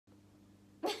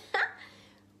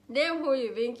Name who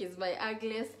you think is my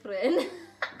ugliest friend.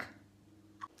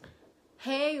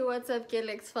 Hey, what's up,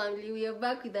 KLX family? We are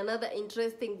back with another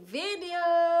interesting video.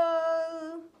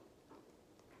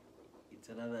 It's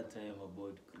another time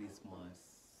about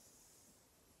Christmas,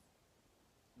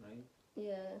 right?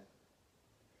 Yeah.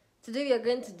 Today we are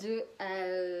going to do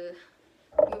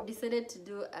we've decided to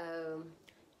do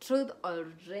truth or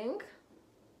drink,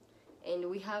 and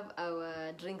we have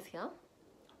our drinks here.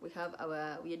 We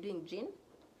are doing gin.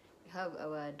 We have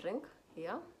our drink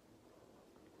here,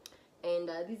 and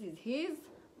this is his.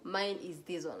 Mine is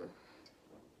this one.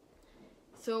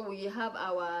 So we have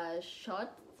our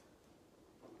shot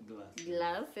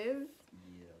glasses.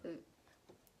 Yeah.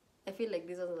 I feel like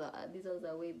these ones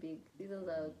are way big. These ones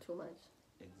are too much.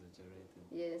 Exaggerated.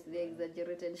 Yes, the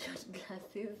exaggerated shot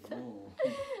glasses. No.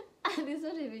 And this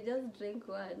one, if you just drink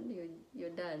one, you're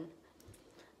done.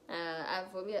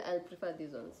 For me, I'll prefer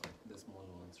these ones. The small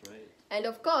ones, right? And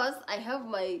of course, I have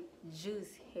my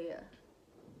juice here.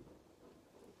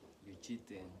 You're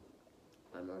cheating.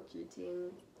 I'm not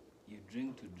cheating. You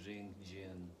drink to drink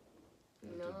gin.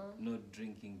 Not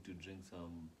drinking to drink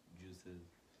some juices.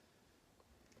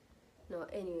 No,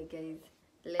 anyway, guys,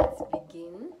 let's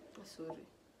begin. Sorry.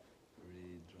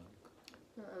 Really drunk.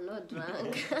 No, I'm not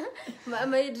drunk.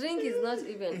 my drink is not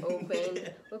even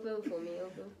open. Open for me,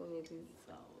 please.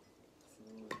 So,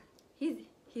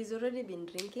 He's already been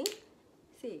drinking.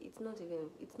 See, it's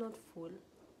not full.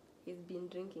 He's been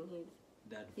drinking his.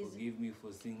 Dad, forgive me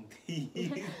for saying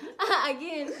things.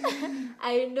 Again,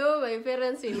 I know my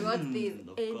parents will watch this. Of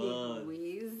course.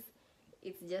 Anyways,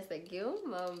 it's just a game.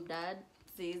 Mom, Dad,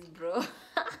 says bro.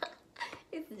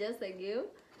 It's just a game.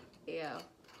 Yeah.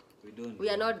 We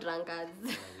are not drunkards.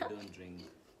 No, we don't drink.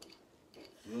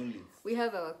 We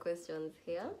have our questions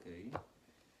here. Okay.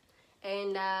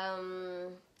 And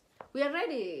we are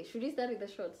ready. Should we start with the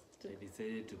shots? I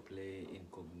decided to play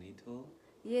incognito.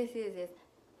 Yes.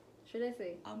 Should I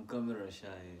say? I'm camera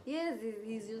shy. Yes,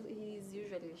 he's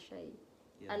usually shy.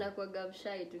 Yeah. Anakuwaga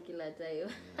shy tu kila time.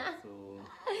 Yeah, so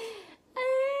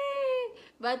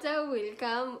but I will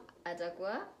come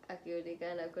atakuwa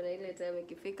akionekana. Kuna ile time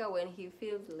ikifika when he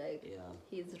feels like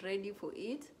he's ready for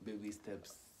it. Baby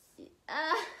steps.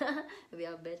 They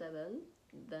are better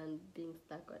than being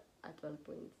stuck at one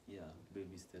point. Yeah,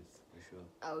 baby steps for sure.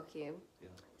 Okay. Yeah.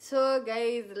 So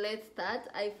guys, let's start.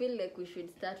 I feel like we should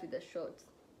start with the shots.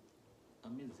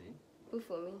 Amazing. Put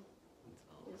for me.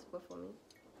 Just pour for me.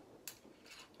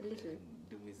 A little.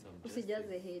 Do me some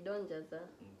Usijaze hii, don't jaza.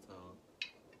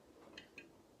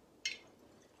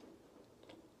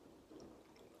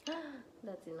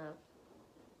 That's enough.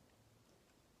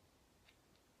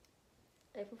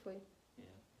 I put for you. Yeah.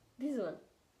 This one.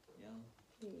 Yeah.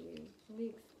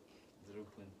 Mix. 0.5.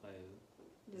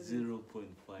 0.5.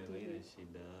 Haina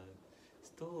shida.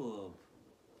 Stop.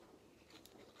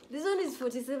 This one is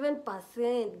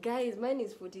 47%. Guys, mine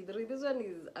is 43. This one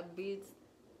is a bit...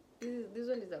 This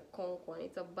one is a conk one.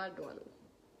 It's a bad one.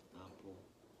 Apple.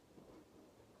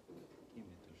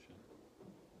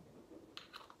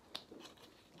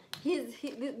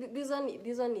 This one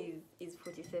is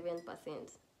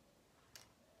 47%.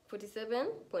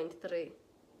 47.3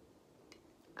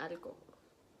 alcohol.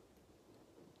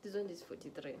 This one is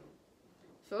 43.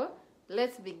 So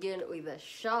let's begin with the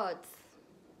shots.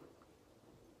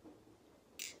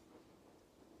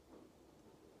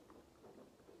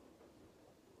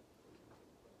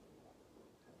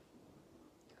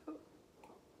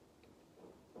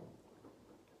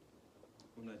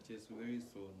 Una chase very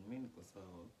soon. Mimi niko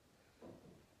sawa.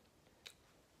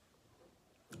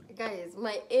 Guys,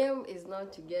 my aim is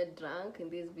not to get drunk in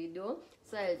this video,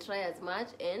 so I'll try as much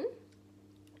and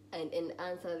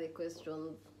answer the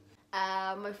questions.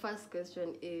 My first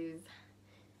question is,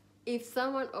 if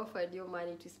someone offered you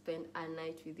money to spend a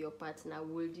night with your partner,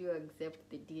 would you accept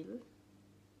the deal?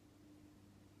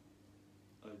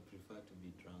 I would prefer to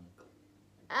be drunk.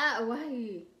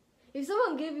 Why? If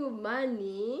someone gave you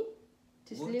money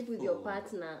to sleep with your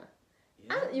partner,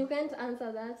 you can't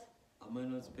answer that. Am I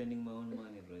not spending my own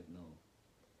money right now?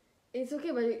 It's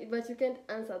okay, but you can't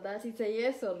answer that. It's a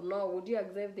yes or no. Would you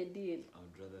accept the deal? I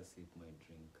would rather sip my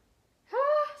drink.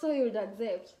 So you would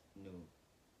accept? No.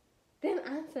 Then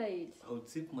answer it. I would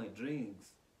sip my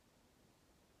drinks.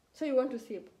 So you want to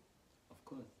sip? Of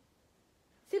course.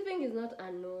 Sipping is not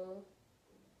a no.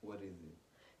 What is it?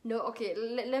 No, okay,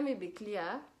 let me be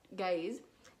clear, guys.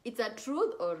 It's a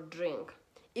truth or drink.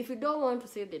 If you don't want to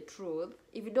say the truth,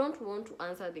 if you don't want to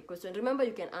answer the question, remember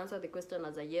you can answer the question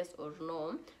as a yes or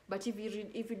no. But if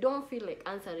you don't feel like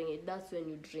answering it, that's when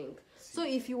you drink. So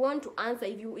if you want to answer,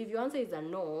 if your answer is a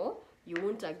no, you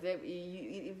won't accept.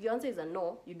 If your answer is a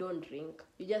no, you don't drink.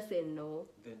 You just say no.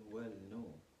 Then, well, no.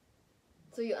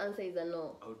 So your answer is a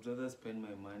no. I would rather spend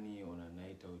my money on a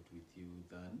night out with you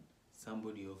than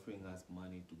somebody offering us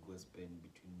money to go spend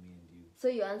between me and you. So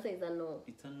your answer is a no.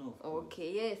 It's a no. Of course.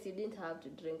 Okay, yes, you didn't have to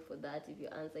drink for that if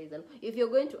your answer is a no. If you're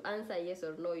going to answer yes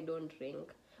or no, you don't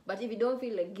drink. But if you don't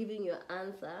feel like giving your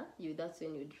answer, that's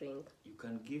when you drink. You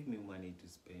can give me money to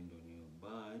spend on you,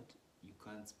 but you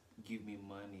can't give me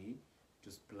money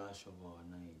to splash over our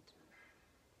night.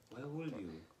 Why would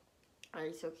you?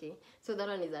 It's okay. So that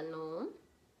one is a no.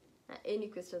 Any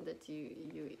question that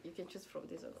you can choose from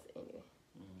these ones anyway.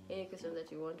 Any question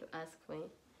that you want to ask me.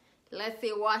 Let's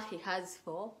see what he has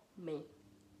for me.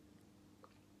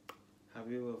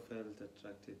 Have you ever felt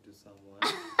attracted to someone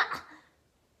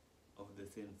of the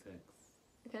same sex?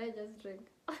 Can I just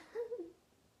drink?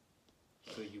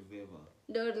 So you've ever?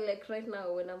 No, like right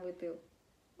now when I'm with you.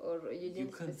 Or you didn't You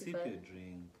can specify? sip your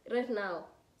drink. Right now.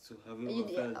 So have you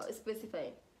ever felt...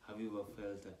 Specify. Have you ever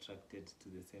felt attracted to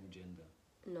the same gender?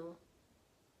 No.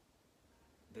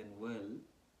 Then well...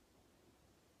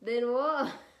 Then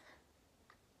what?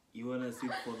 You wanna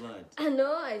sip for that?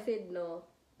 No, I said no.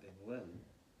 Then well,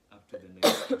 up to the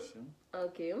next question.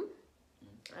 Okay.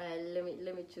 Let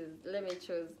me choose. Let me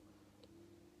choose.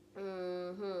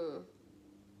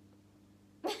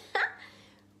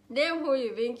 Name who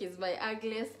you think is my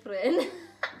ugliest friend.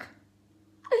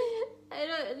 I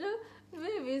don't know.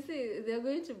 Maybe see they're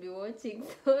going to be watching,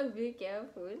 so be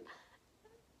careful.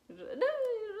 No,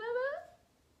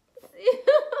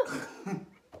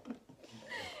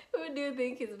 who do you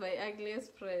think is my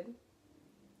ugliest friend?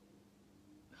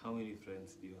 How many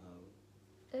friends do you have?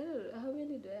 I don't know. How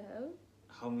many do I have?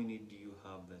 How many do you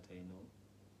have that I know?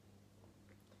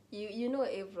 You know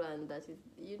everyone that is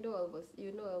you know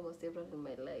almost everyone in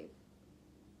my life.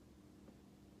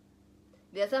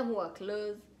 There are some who are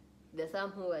close. There are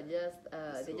some who are just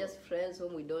they're just friends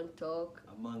whom we don't talk.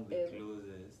 Among the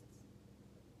closest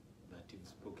that you've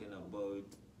spoken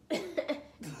about.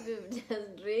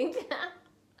 Just drink.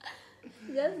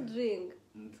 Just drink.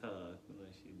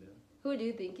 Who do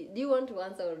you think? Do you want to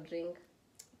answer or drink?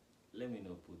 Let me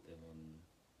not put them on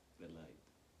the light.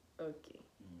 Okay.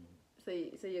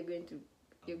 So you're going to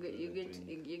you're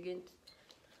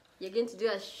going to do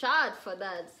a shot for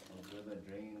that. I'd rather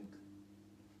drink.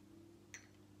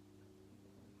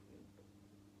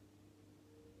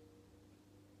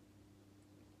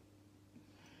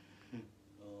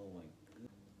 Oh my god.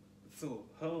 So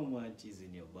how much is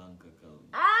in your bank account?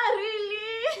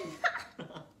 Really?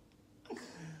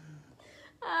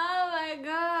 Oh my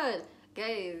god.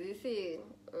 Guys, you see,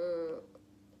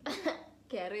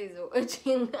 Kiara is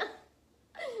watching.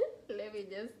 Let me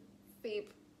just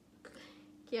sip.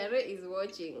 Kiara is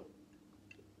watching.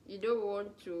 You don't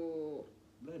want to...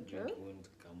 That drink won't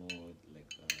come out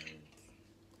like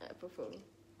that. I perform.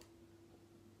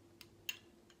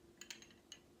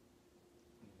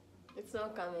 It's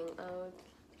not coming out.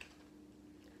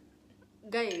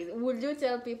 Guys, would you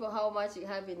tell people how much you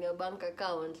have in your bank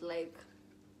account? Like...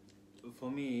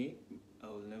 For me, I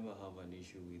will never have an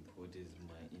issue with what is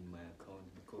in my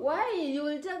account because why? You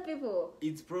will tell people.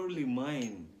 It's probably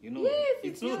mine, you know. Yes,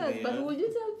 it's yours, not theirs. but would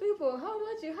you tell people how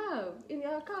much you have in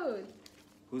your account?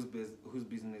 Whose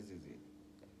business is it?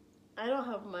 I don't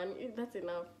have money. That's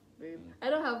enough, babe. I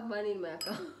don't have money in my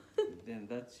account. Then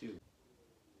that's you.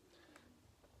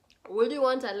 Would you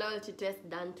want a loyalty test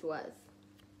done to us?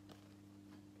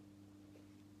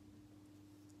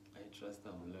 I trust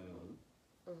I'm loyal.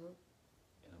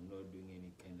 And I'm not doing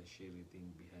any kind of shady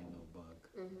thing behind our back.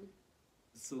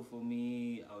 So for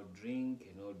me, I'll drink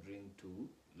and I'll drink too.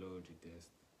 Loyalty test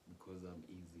because I'm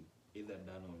easy. Either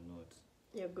done or not.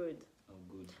 You're good. I'm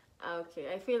good.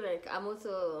 Okay, I feel like I'm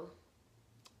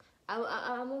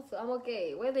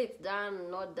okay. Whether it's done,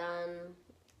 not done,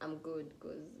 I'm good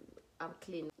because I'm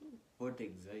clean. What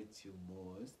excites you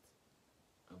most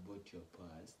about your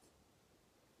past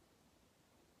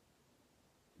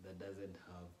that doesn't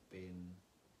have pain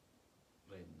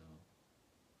right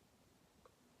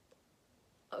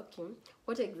now? Okay.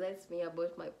 What excites me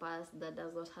about my past that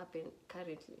does not happen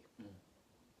currently?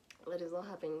 That is not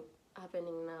happening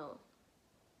now.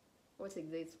 What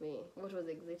excites me? What was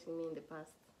exciting me in the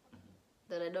past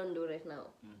that I don't do right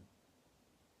now?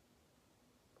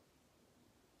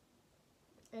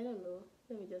 I don't know.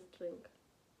 Let me just drink.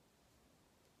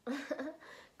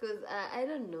 Because I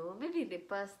don't know. Maybe in the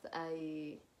past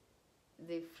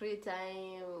the free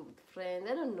time with friends,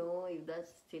 I don't know if that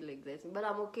still exists. But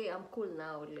I'm okay. I'm cool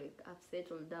now. Like, I've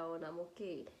settled down. I'm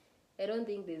okay. I don't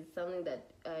think there's something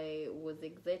that was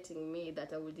exciting me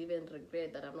that I would even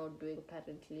regret that I'm not doing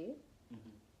currently.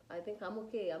 I think I'm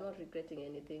okay. I'm not regretting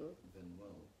anything. Then well,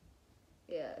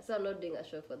 Yeah, so I'm not doing a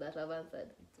show for that. I've answered.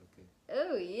 it's okay.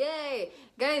 Oh, yay!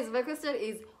 Guys, my question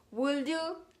is, would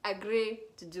you agree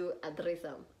to do a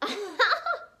threesome?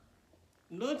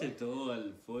 Not at all.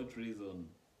 For what reason?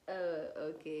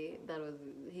 Okay. That was,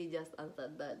 he just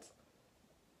answered that.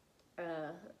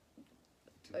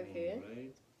 To Okay. me,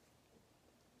 right?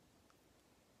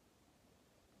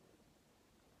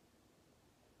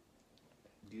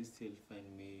 Do you still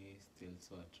find me still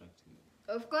so attractive?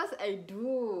 Of course I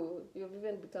do. You've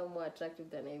even become more attractive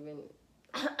than I even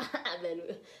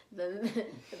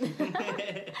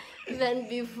than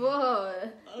before.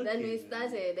 Than we Okay.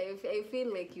 started. I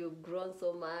feel like you've grown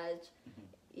so much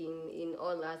in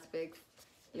all aspects.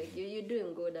 Like you're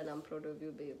doing good, and I'm proud of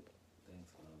you, babe.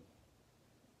 Thanks, love.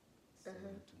 So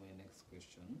to my next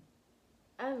question.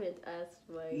 I haven't asked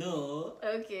my. No.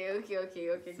 Okay.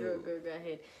 So- Go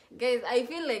ahead, guys. I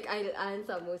feel like I'll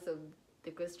answer most of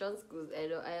the questions because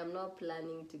I am not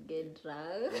planning to get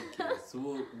drunk. Okay, so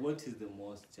what is the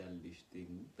most childish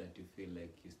thing that you feel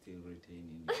like you still retain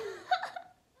in you?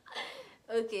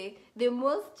 Okay, the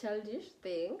most childish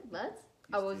thing that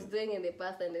You I was still- doing in the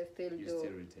past and I still You do.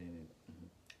 still retain it.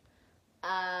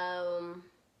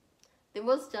 The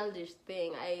most childish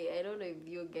thing, I don't know if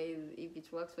you guys, if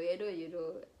it works for you. I know you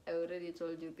know, I already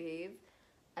told you this.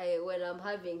 When I'm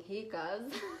having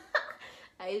hiccups,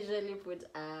 I usually put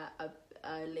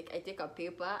like I take a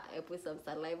paper, I put some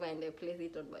saliva and I place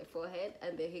it on my forehead,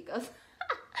 and the hiccups.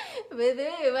 But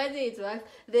then imagine it works.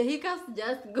 The hiccups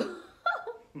just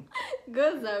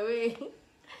goes away.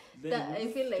 Then I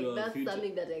feel like to our that's future-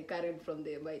 something that I carried from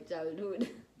my childhood.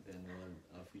 Then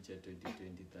well, our future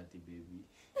 2020, 30 baby.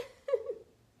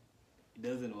 It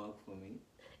doesn't work for me.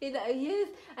 Yes,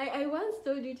 I once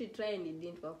told you to try and it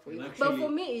didn't work for you. And But for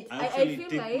me, I I actually feel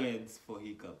take like meds for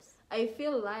hiccups. I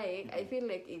feel like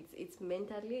it's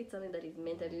mentally, it's something that is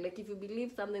mentally. Like if you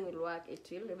believe something will work, it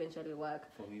will eventually work.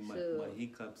 For me, my So-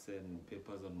 hiccups and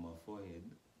papers on my forehead,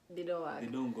 They don't work. they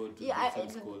don't go to Yeah, the same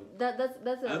school. that's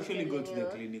what I I'm actually go to telling the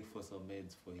you. clinic for some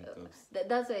meds for hiccups.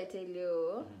 That's why I tell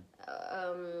you,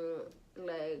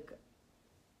 Mm-hmm.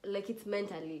 like it's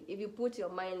mentally. If you put your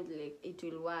mind, like it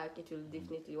will work. It will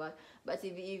definitely work. But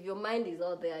if your mind is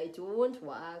out there, it won't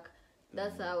work.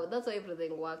 That's how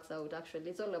everything works out. Actually,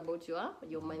 it's all about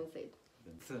your mindset.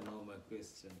 So now my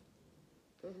question: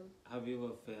 have you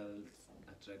ever felt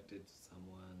attracted to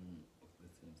someone of the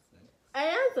same sex? I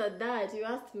answered that. You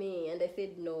asked me, and I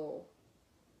said no.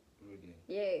 Really?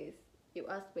 Yes, you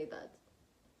asked me that.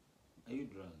 Are you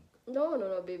drunk?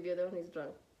 No, baby, you're the one who's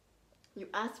drunk. You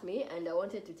asked me, and I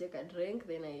wanted to take a drink.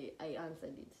 Then I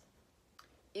answered it.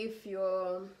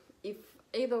 If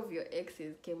either of your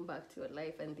exes came back to your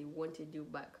life and they wanted you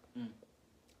back,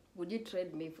 would you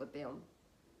trade me for them?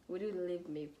 Would you leave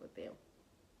me for them?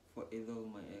 For either of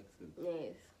my exes?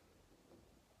 Yes.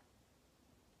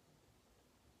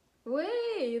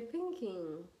 Wait, you're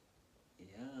thinking.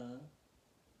 Yeah.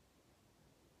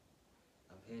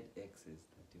 I've had exes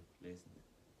that you've placed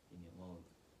in your mouth.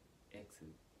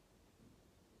 Exes.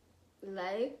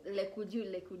 Like would you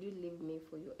leave me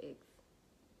for your ex?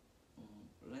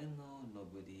 Right now,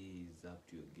 nobody is up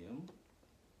to your game.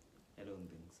 I don't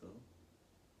think so.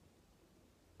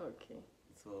 Okay.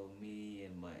 So me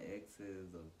and my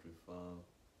exes, I prefer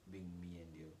being me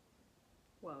and you.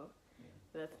 Wow.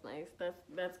 Yeah. That's nice.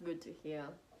 That's good to hear.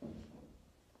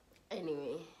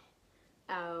 Anyway,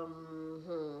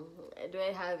 do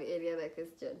I have any other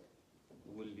question?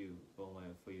 Will you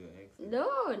for your exes? No,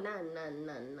 none.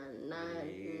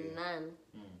 Really? None.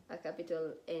 A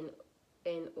capital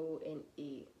None.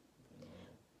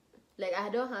 Like I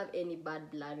don't have any bad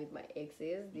blood with my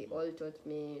exes. They all taught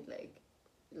me like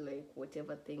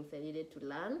whatever things I needed to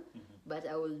learn. But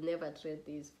I will never trade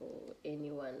this for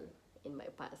anyone in my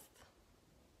past.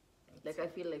 Like I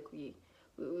feel like we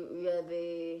are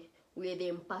the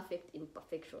imperfect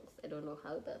imperfections. I don't know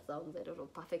how that sounds. I don't know,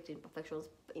 perfect imperfections,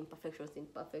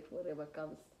 imperfect, whatever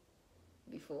comes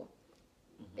before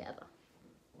the other.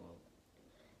 Wow.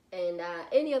 And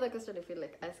any other question you feel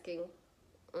like asking?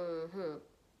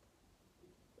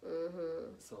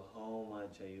 So how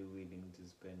much are you willing to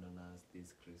spend on us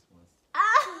this Christmas?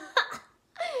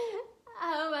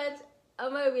 How much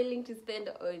am I willing to spend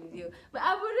on you? But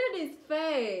I've already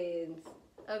spent.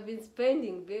 I've been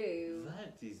spending, babe.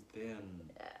 That is then.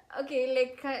 Okay,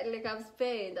 like I've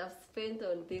spent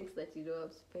on things that you know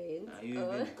I've spent. Are you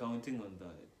even counting on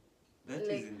that? That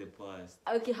is in the past.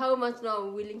 Okay, how much now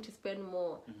I'm willing to spend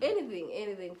more?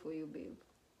 Anything for you, babe.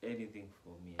 Anything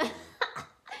for me. I will.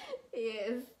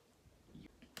 Yes.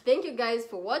 Thank you guys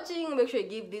for watching. Make sure you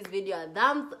give this video a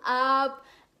thumbs up.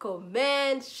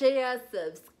 comment, share,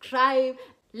 subscribe.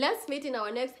 Let's meet in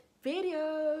our next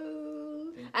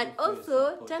video. Thank And you for your also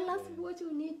support, tell us guys. what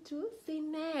you need to see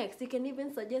next. You can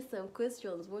even suggest some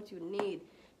questions, what you need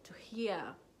to hear.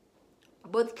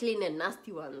 Both clean and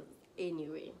nasty ones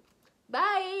anyway.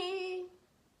 Bye.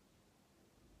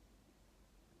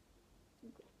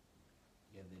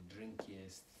 You're the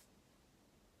drinkiest.